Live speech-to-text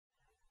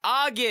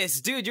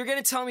August, dude, you're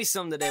gonna tell me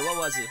something today. What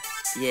was it?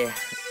 Yeah.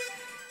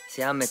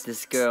 See, I met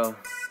this girl.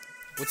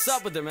 What's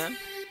up with her, man?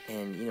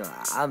 And, you know,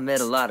 I met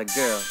a lot of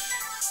girls.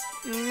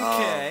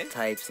 Okay. All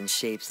types and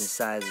shapes and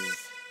sizes.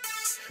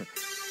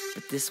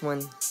 But this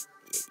one,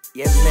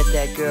 you ever met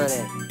that girl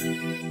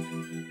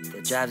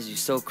that drives you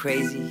so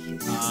crazy?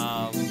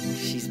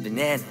 She's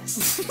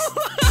bananas.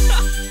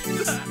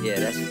 Yeah,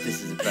 that's what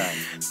this is about.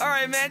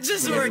 Alright, man,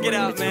 just work it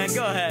out, man.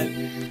 Go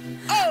ahead.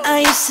 Oh. I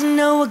used to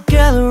know a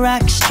girl who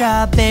rocked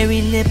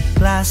strawberry lip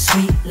gloss,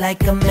 sweet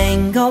like a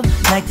mango,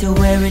 liked to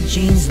wear her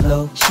jeans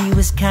low. She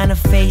was kinda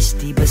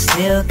feisty, but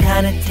still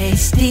kinda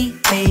tasty.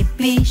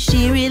 Baby,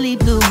 she really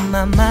blew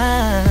my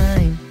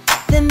mind.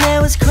 Then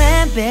there was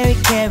Cranberry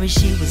Keri,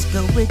 she was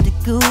good with the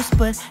goose,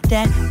 but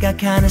that got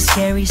kinda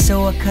scary,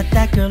 so I cut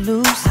that girl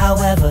loose.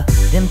 However,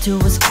 them two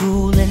was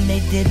cool and they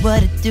did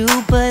what it do,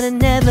 but I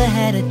never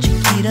had a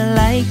chikita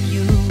like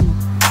you.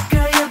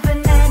 Girl, you're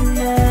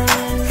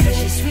bananas, 'cause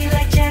you're sweet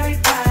like cherry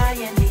pie,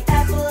 and the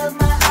apple of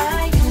my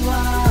eye you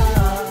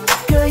are.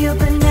 Girl, you're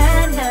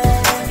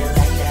bananas, you're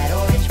like that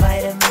orange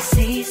vitamin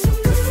C, so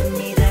good for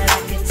me that I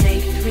could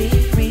take free.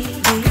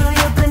 Girl,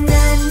 you're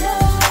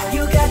bananas,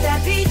 you got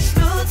that peach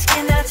smooth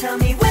skin, now tell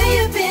me where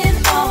you've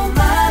been all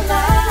my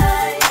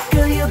life.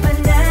 Girl, you're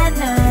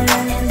bananas,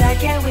 and I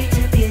can't wait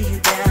to peel you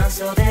down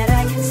so that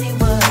I can see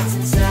what's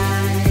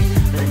inside.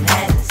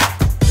 Bananas,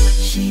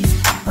 she's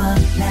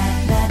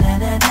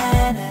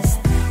ba-na-na-na-na-nas.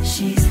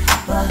 She's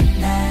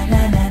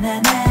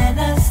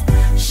ba-na-na-na-na-nas.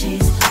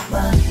 She's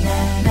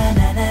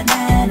ba-na-na-na-na-na,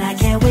 and I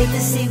can't wait to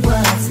see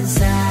what's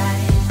inside.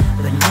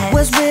 Bananas.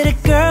 Was with a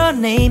girl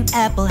named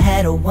Apple,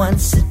 had her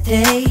once a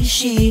day.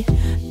 She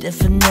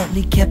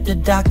definitely kept the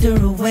doctor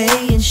away,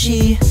 and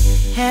she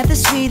had the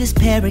sweetest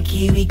pair of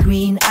kiwi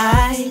green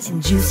eyes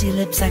and juicy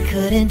lips I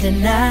couldn't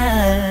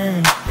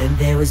deny. Then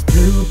there was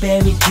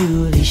Blueberry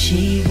Julie,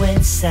 she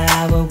went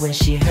sour when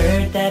she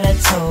heard that I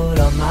told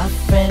all my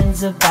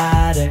friends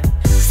about her.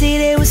 See,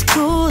 they was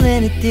cool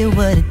and it did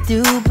what it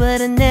do,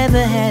 but I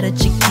never had a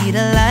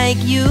chikita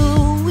like you.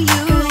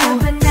 Girl, you're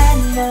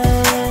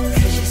bananas,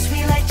 'cause you're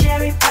sweet like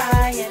cherry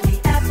pie, and the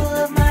apple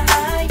of my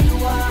eye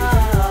you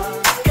are.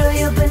 Girl,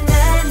 you're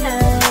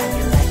bananas,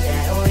 you're like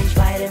that orange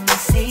vitamin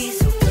C,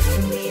 so good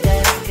for me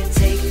that I could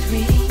take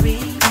three.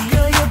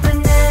 Girl, you're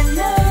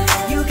bananas,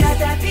 you got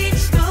that peach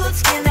smooth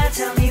skin, now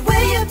tell me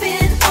where you've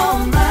been all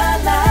my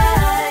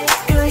life.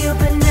 Girl, you're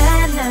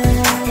bananas,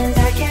 and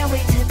I can't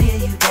wait to peel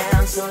you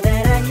down so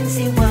that I can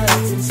see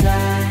what's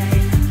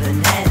inside.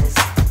 Bananas,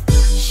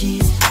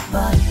 she's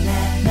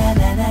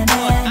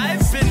ba-na-na-na-na-nas.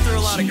 I've been through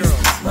a lot of girls.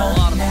 A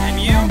lot of them. And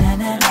you?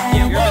 Yeah,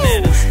 you're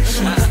bananas.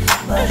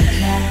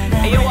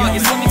 Hey, yo,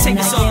 August, let me take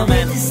this over,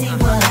 man.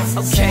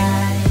 Okay.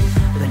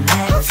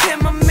 I've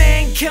had my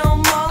mango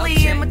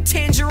Molly and my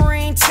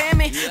tangerine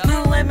Tammy,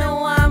 my lemon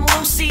lime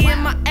Lucy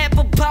and my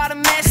apple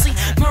bottom Ashley,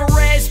 my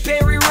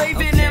raspberry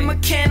Raven and my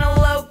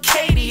cantaloupe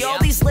Katie. All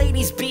these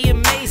ladies be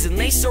amazing,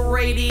 they so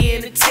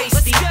radiant and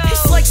tasty.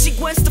 It's like she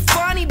Gwen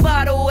Stefani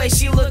by the way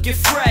she looking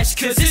fresh,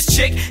 'cause this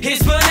chick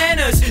is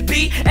bananas,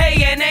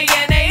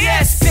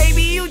 B-A-N-A-N-A-S.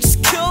 Baby, you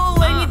just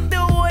cool and you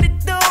do what it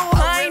do.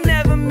 I ain't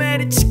never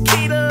met a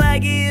chikita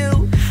like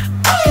you.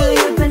 Girl,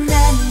 you're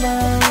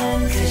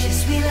bananas, 'cause you're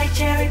sweet like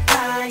cherry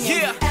pie, and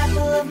Yeah. the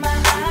apple of my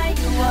eye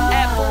you are.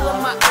 Apple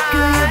of my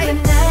Girl, eye. you're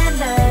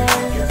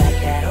bananas, you're like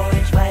that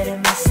orange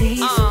vitamin C,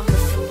 so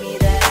good for me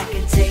that I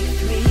could take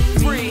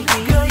three.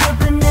 Girl, you're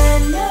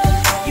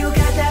bananas, you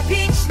got that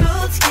peach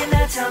smooth skin,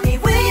 now tell me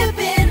where you've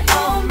been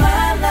all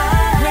my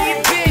life. Where you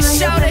been, Girl,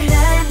 shout you're it.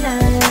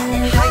 bananas,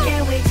 and I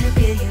can't wait to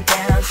peel you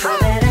down so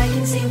that I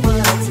can see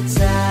what's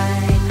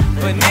inside.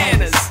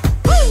 Bananas.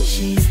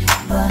 She's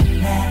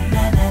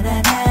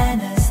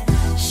ba-na-na-na-na-nas.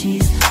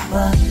 She's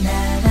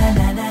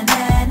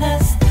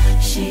ba-na-na-na-na-nas.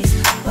 She's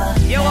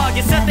Yo,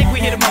 August, I think we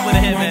hit him up with a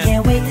hit, and I man.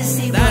 can't wait to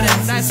see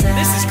what's inside.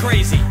 This is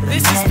crazy.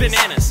 This is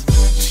bananas.